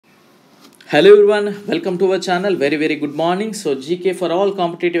Hello everyone, welcome to our channel. Very good morning. So GK for all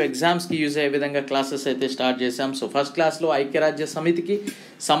competitive exams ki use అయ్యే విధంగా classes అయితే start చేసాం. So first క్లాస్లో ఐక్యరాజ్య సమితికి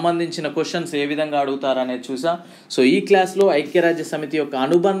సంబంధించిన క్వశ్చన్స్ ఏ విధంగా అడుగుతారనేది చూసాం. సో ఈ క్లాస్లో ఐక్యరాజ్య సమితి యొక్క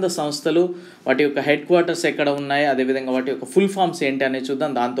అనుబంధ సంస్థలు, వాటి యొక్క హెడ్ క్వార్టర్స్ ఎక్కడ ఉన్నాయి, అదేవిధంగా వాటి యొక్క ఫుల్ ఫామ్స్ ఏంటి అనేది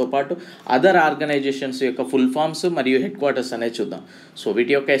చూద్దాం. దాంతోపాటు అదర్ ఆర్గనైజేషన్స్ యొక్క ఫుల్ ఫామ్స్ మరియు హెడ్ క్వార్టర్స్ అనేది చూద్దాం. సో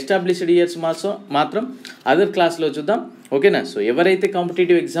వీటి యొక్క ఎస్టాబ్లిష్డ్ ఇయర్స్ మాత్రం అదర్ క్లాస్లో చూద్దాం. ఓకేనా? సో ఎవరైతే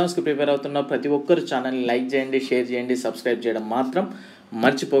కాంపిటేటివ్ ఎగ్జామ్స్కి ప్రిపేర్ అవుతున్నారో ప్రతి ఒక్కరు ఛానల్ని లైక్ చేయండి, షేర్ చేయండి, సబ్స్క్రైబ్ చేయడం మాత్రం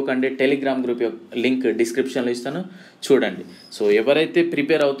మర్చిపోకండి. టెలిగ్రామ్ గ్రూప్ యొక్క లింక్ డిస్క్రిప్షన్లో ఇస్తాను, చూడండి. సో ఎవరైతే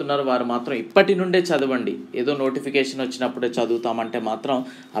ప్రిపేర్ అవుతున్నారో వారు మాత్రం ఇప్పటి నుండే చదవండి. ఏదో నోటిఫికేషన్ వచ్చినప్పుడే చదువుతామంటే మాత్రం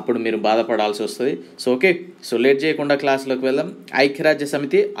అప్పుడు మీరు బాధపడాల్సి వస్తుంది. సో ఓకే, సో లేట్ చేయకుండా క్లాస్లోకి వెళ్దాం. ఐక్యరాజ్య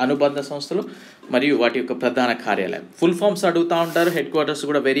సమితి అనుబంధ సంస్థలు మరియు వాటి యొక్క ప్రధాన కార్యాలయం, ఫుల్ ఫామ్స్ అడుగుతూ ఉంటారు. హెడ్ క్వార్టర్స్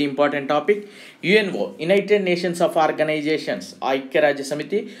కూడా very important topic. UNO, United nations of organisations, ఐక్యరాజ్య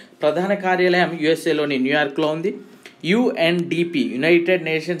సమితి ప్రధాన కార్యాలయం యుఎస్ఏలోని న్యూయార్క్లో ఉంది. UNDP, United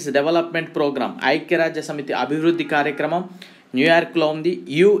nations development programme, ఐక్యరాజ్య సమితి అభివృద్ధి కార్యక్రమం న్యూయార్క్లో ఉంది.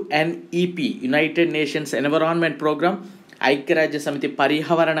 UNEP, United nations environment programme, ఐక్యరాజ్య సమితి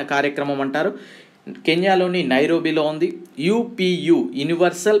పర్యావరణ కార్యక్రమం అంటారు, కెన్యాలోని నైరోబీలో ఉంది. యుపియు,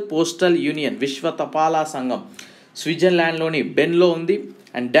 యూనివర్సల్ పోస్టల్ యూనియన్, విశ్వ తపాలా సంఘం, స్విట్జర్లాండ్లోని బెన్లో ఉంది.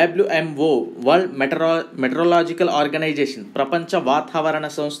 And WMO, world metrological organisation, ప్రపంచ వాతావరణ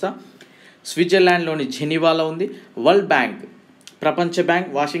సంస్థ, స్విట్జర్లాండ్లోని జెనీవాలో ఉంది. వరల్డ్ బ్యాంక్, ప్రపంచ బ్యాంక్,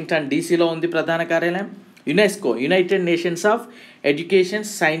 వాషింగ్టన్ డీసీలో ఉంది ప్రధాన కార్యాలయం. UNESCO, United nations of education,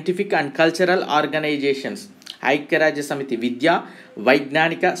 scientific and cultural organisations, ఐక్యరాజ్య సమితి విద్యా,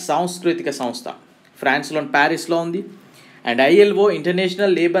 వైజ్ఞానిక, సాంస్కృతిక సంస్థ, ఫ్రాన్స్లోని ప్యారిస్లో ఉంది. And ILO,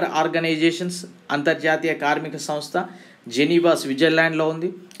 international labour organisations, అంతర్జాతీయ కార్మిక సంస్థ, జెనీవా, స్విట్జర్లాండ్లో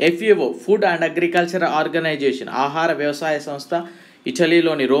ఉంది. FAO, food and agriculture organisation, ఆహార వ్యవసాయ సంస్థ,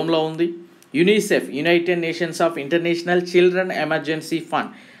 ఇటలీలోని రోమ్లో ఉంది. UNICEF, United nations of international children emergency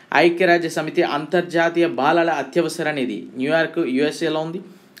fund, ఐక్యరాజ్య సమితి అంతర్జాతీయ బాలల అత్యవసర నిధి, న్యూయార్క్, యుఎస్ఏలో ఉంది.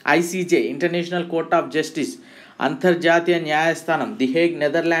 ICJ, international court of justice, అంతర్జాతీయ న్యాయస్థానం, ది హేగ్,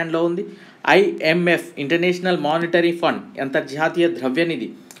 నెదర్లాండ్లో ఉంది. ఐఎంఎఫ్, ఇంటర్నేషనల్ మానిటరీ ఫండ్, అంతర్జాతీయ ద్రవ్యనిధి,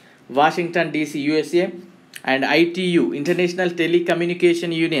 Washington DC, USA. And ITU, international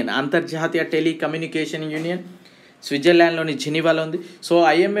telecommunication union, అంతర్జాతీయ టెలికమ్యూనికేషన్ యూనియన్, స్విట్జర్లాండ్లోని జెనీవాలో ఉంది. సో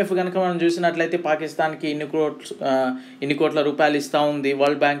ఐఎంఎఫ్ కనుక మనం చూసినట్లయితే పాకిస్తాన్కి ఇన్ని కోట్ల రూపాయలు ఇస్తూ ఉంది,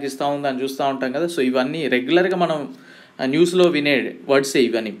 వరల్డ్ బ్యాంక్ ఇస్తూ ఉంది అని చూస్తూ ఉంటాం కదా. సో ఇవన్నీ రెగ్యులర్గా మనం న్యూస్లో వినే వర్డ్సే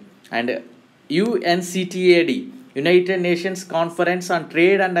ఇవన్నీ. And UNCTAD, United nations conference on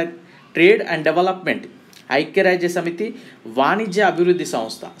trade and development, ఐక్యరాజ్య సమితి వాణిజ్య అభివృద్ధి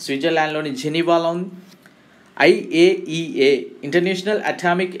సంస్థ, స్విట్జర్లాండ్లోని జెనీవాలో ఉంది. IAEA, international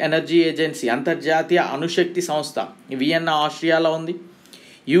atomic energy agency, అంతర్జాతీయ అణుశక్తి సంస్థ, వియన్నా, ఆస్ట్రియాలో ఉంది.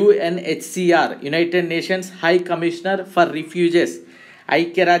 UNHCR, United nations high commissioner for refuses,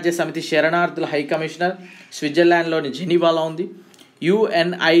 ఐక్యరాజ్య సమితి శరణార్థుల హై కమిషనర్, స్విట్జర్లాండ్లోని జెనీవాలో ఉంది.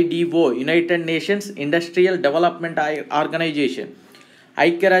 UNIDO, United nations industrial development organisation,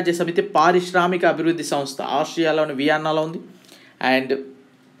 ఐక్యరాజ్య సమితి పారిశ్రామిక అభివృద్ధి సంస్థ, ఆస్ట్రియాలోని వియన్నాలో ఉంది. And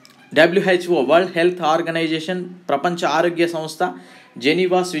WHO, world health organisation, ప్రపంచ ఆరోగ్య సంస్థ,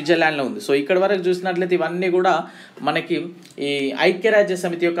 జెనీవా, స్విట్జర్లాండ్లో ఉంది. సో ఇక్కడ వరకు చూసినట్లయితే ఇవన్నీ కూడా మనకి ఈ ఐక్యరాజ్య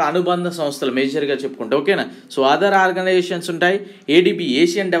సమితి యొక్క అనుబంధ సంస్థలు మేజర్గా చెప్పుకుంటే. ఓకేనా? సో అదర్ ఆర్గనైజేషన్స్ ఉంటాయి. ADB,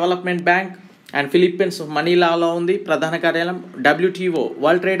 Asian development bank and Philippines, మనీలాలో ఉంది ప్రధాన కార్యాలయం. WTO,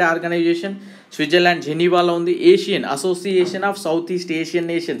 world trade organisation, Switzerland, జెనీవాలో ఉంది. Asian association of south east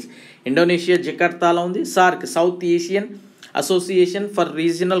Asian nations, Indonesia, జకార్తాలో ఉంది. SAARC, south Asian association for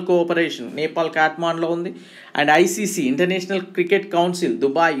regional cooperation, Nepal, కాఠ్మాండ్లో ఉంది. And ICC, international cricket council,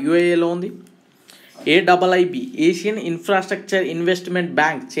 Dubai, యుఏఏలో ఉంది. AIIB, Asian infrastructure investment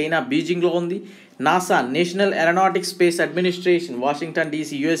bank, China, బీజింగ్లో ఉంది. NASA, national aeronautics space administration, Washington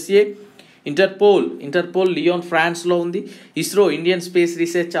DC, USA. Interpole Leone, ఫ్రాన్స్లో ఉంది. ISRO, Indian space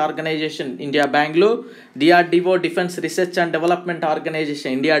research organisation, India, Bengaluru. DRDO, defence research and development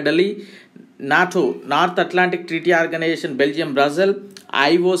organisation, India, Delhi. NATO, north Atlantic treaty organisation, Belgium, బ్రజిల్.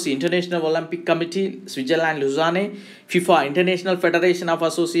 IOC, international Olympic committee, Switzerland, లుజానే. FIFA, international federation of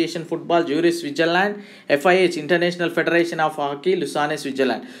association football, Zurich, Switzerland. FIH, international federation of hockey, లుసానే,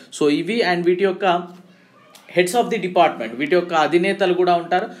 Switzerland. So ఇవి and వీటి యొక్క heads of the department, వీటి యొక్క అధినేతలు కూడా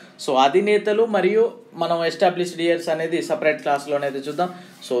ఉంటారు. So అధినేతలు మరియు మనం ఎస్టాబ్లిష్డ్ ఇయర్స్ అనేది సపరేట్ క్లాస్లోనైతే చూద్దాం.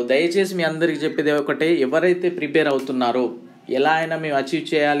 సో దయచేసి మీ అందరికీ చెప్పేది ఒకటే, ఎవరైతే ప్రిపేర్ అవుతున్నారో, ఎలా అయినా మేము అచీవ్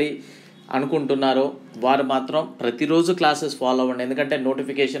చేయాలి అనుకుంటున్నారో వారు మాత్రం ప్రతిరోజు క్లాసెస్ ఫాలో అవ్వండి. ఎందుకంటే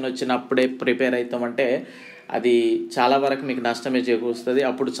నోటిఫికేషన్ వచ్చినప్పుడే ప్రిపేర్ అవుతామంటే అది చాలా వరకు మీకు నష్టమే చేకూరుస్తుంది,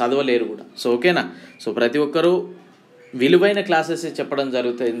 అప్పుడు చదవలేరు కూడా. సో ఓకేనా? సో ప్రతి ఒక్కరూ విలువైన క్లాసెస్ చెప్పడం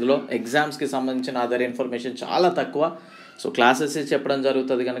జరుగుతుంది. ఇందులో ఎగ్జామ్స్కి సంబంధించిన అదర్ ఇన్ఫర్మేషన్ చాలా తక్కువ. సో క్లాసెస్ చెప్పడం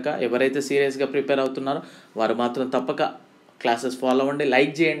జరుగుతుంది కనుక ఎవరైతే సీరియస్గా ప్రిపేర్ అవుతున్నారో వారు మాత్రం తప్పక క్లాసెస్ ఫాలో అవ్వండి.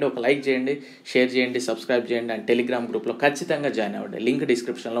 లైక్ చేయండి, ఒక లైక్ చేయండి, షేర్ చేయండి, సబ్స్క్రైబ్ చేయండి, అండ్ టెలిగ్రామ్ గ్రూప్లో ఖచ్చితంగా జాయిన్ అవ్వండి. లింక్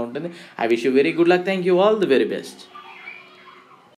డిస్క్రిప్షన్లో ఉంటుంది. I wish you very good luck. Thank you, all the very best.